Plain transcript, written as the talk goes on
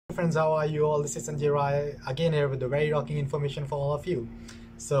Friends, how are you all? This is Sanjay Rai again here with the very rocking information for all of you.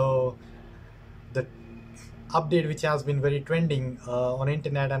 So the update which has been very trending on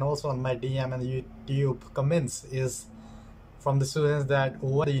internet and also on my DM and YouTube comments is from the students that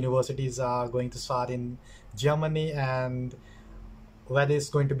what the universities are going to start in Germany, and whether it's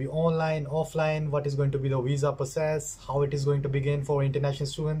going to be online, offline, what is going to be the visa process, how it is going to begin for international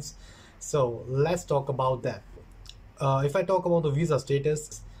students. So let's talk about that. If I talk about the visa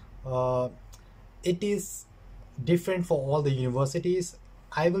status, uh, it is different for all the universities.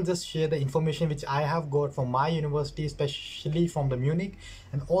 I will just share the information which I have got from my university, especially from the Munich,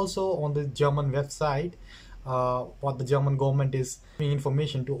 and also on the German website. What the German government is giving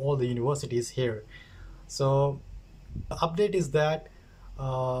information to all the universities here. So the update is that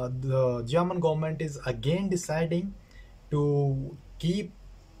the German government is again deciding to keep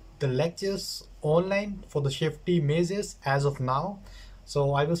the lectures online for the safety measures as of now.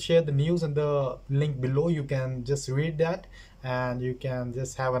 So I will share the news in the link below. You can just read that and you can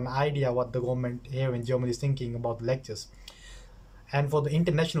just have an idea what the government here in Germany is thinking about the lectures. And for the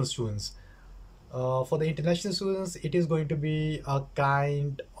international students, it is going to be a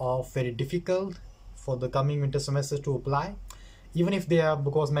kind of very difficult for the coming winter semester to apply, even if they have,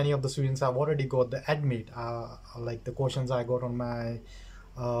 because many of the students have already got the admit, like the questions I got on my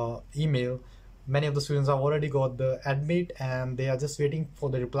email. Many of the students have already got the admit and they are just waiting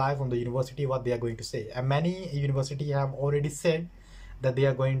for the reply from the university what they are going to say, and many university have already said that they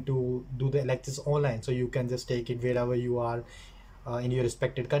are going to do the lectures online, so you can just take it wherever you are in your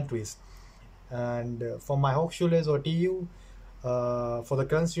respected countries. And for my Hochschules or TU, for the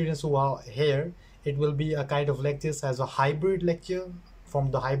current students who are here, it will be a kind of lectures as a hybrid lecture.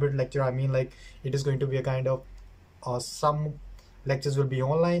 From the hybrid lecture, I mean, like, it is going to be a kind of some lectures will be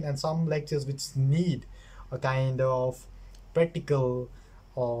online and some lectures which need a kind of practical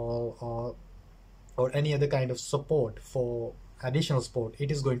or any other kind of support, for additional support,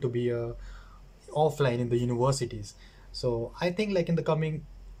 it is going to be offline in the universities. So I think, like, in the coming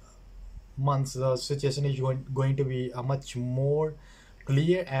months, the situation is going to be a much more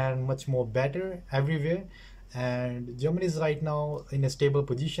clear and much more better everywhere, and Germany is right now in a stable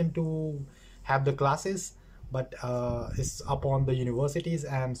position to have the classes, but it's upon the universities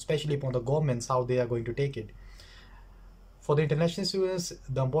and especially upon the governments how they are going to take it. For the international students,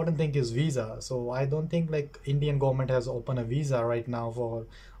 the important thing is visa. So I don't think like Indian government has opened a visa right now for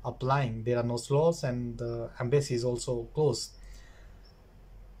applying. There are no slots and the embassy is also closed.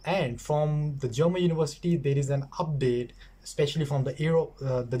 And from the German university, there is an update, especially from the Europe,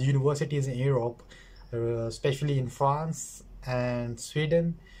 the universities in Europe, especially in France and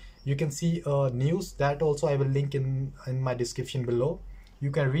Sweden. You can see news that also I will link in my description below.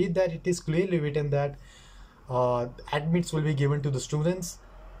 You can read that it is clearly written that admits will be given to the students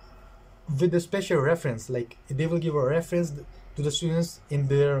with a special reference, like they will give a reference to the students in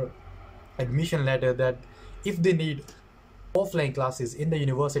their admission letter that if they need offline classes in the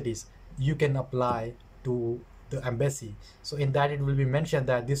universities, you can apply to the embassy. So in that it will be mentioned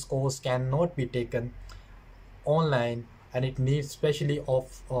that this course cannot be taken online and it needs specially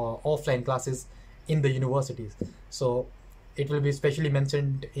offline classes in the universities. So it will be specially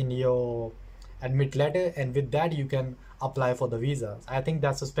mentioned in your admit letter, and with that you can apply for the visa. I think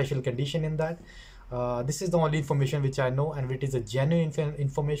that's a special condition in that. This is the only information which I know, and it is a genuine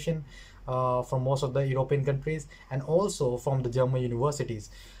information from most of the European countries and also from the German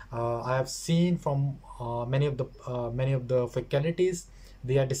universities. I have seen from many of the faculties,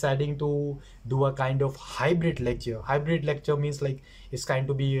 they are deciding to do a kind of hybrid lecture. Hybrid lecture means like it's kind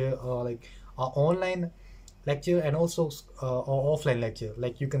to be like online lecture and also offline lecture.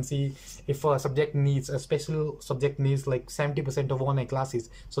 Like you can see, if a subject needs a special subject needs like 70% of online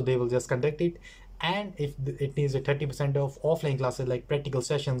classes, so they will just conduct it, and if it needs a 30% of offline classes like practical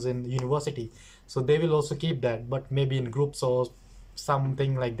sessions in university, so they will also keep that, but maybe in groups or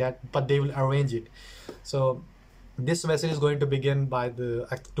something like that, but they will arrange it. So this semester is going to begin by the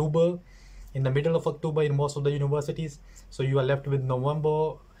October, in the middle of October in most of the universities. So you are left with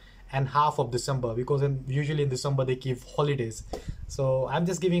November and half of December, because usually in December they give holidays. So I'm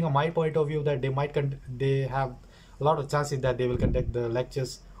just giving my point of view that they have a lot of chances that they will conduct the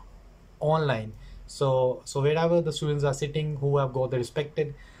lectures online. So wherever the students are sitting who have got the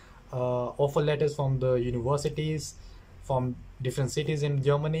respected offer letters from the universities from different cities in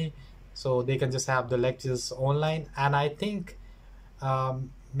Germany, so they can just have the lectures online. And I think the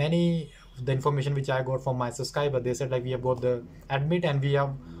information which I got from my subscriber, they said like we have got the admit and we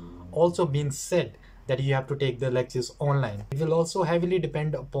have also been said that you have to take the lectures online. It will also heavily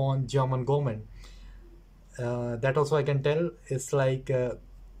depend upon German government. That also I can tell. It's like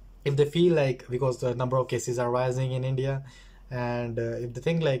if they feel like, because the number of cases are rising in India, and if they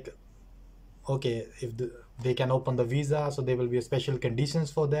think like, okay, if they can open the visa, so there will be a special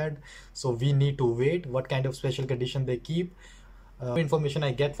conditions for that, so we need to wait what kind of special condition they keep. Information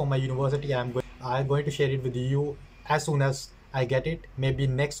I get from my university, I'm going to share it with you as soon as I get it. Maybe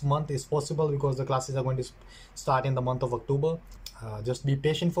next month is possible, because the classes are going to start in the month of October. Just be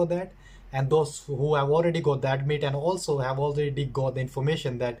patient for that. And those who have already got the admit and also have already got the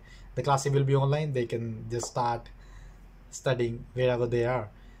information that the classes will be online, they can just start studying wherever they are.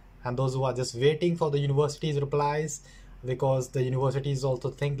 And those who are just waiting for the university's replies, because the universities also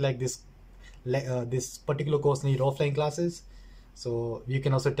think like this particular course need offline classes, so you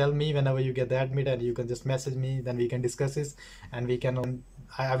can also tell me whenever you get the admit, and you can just message me, then we can discuss this, and we can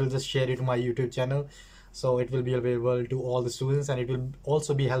I will just share it to my YouTube channel, so it will be available to all the students, and it will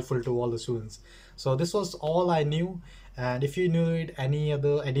also be helpful to all the students. So this was all I knew, and if you need any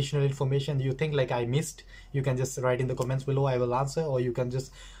other additional information you think like I missed, you can just write in the comments below. I will answer, or you can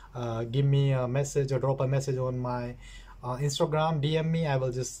just give me a message or drop a message on my Instagram, DM me. I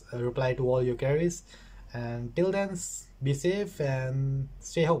will just reply to all your queries. And till then, be safe and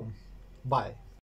stay home. Bye.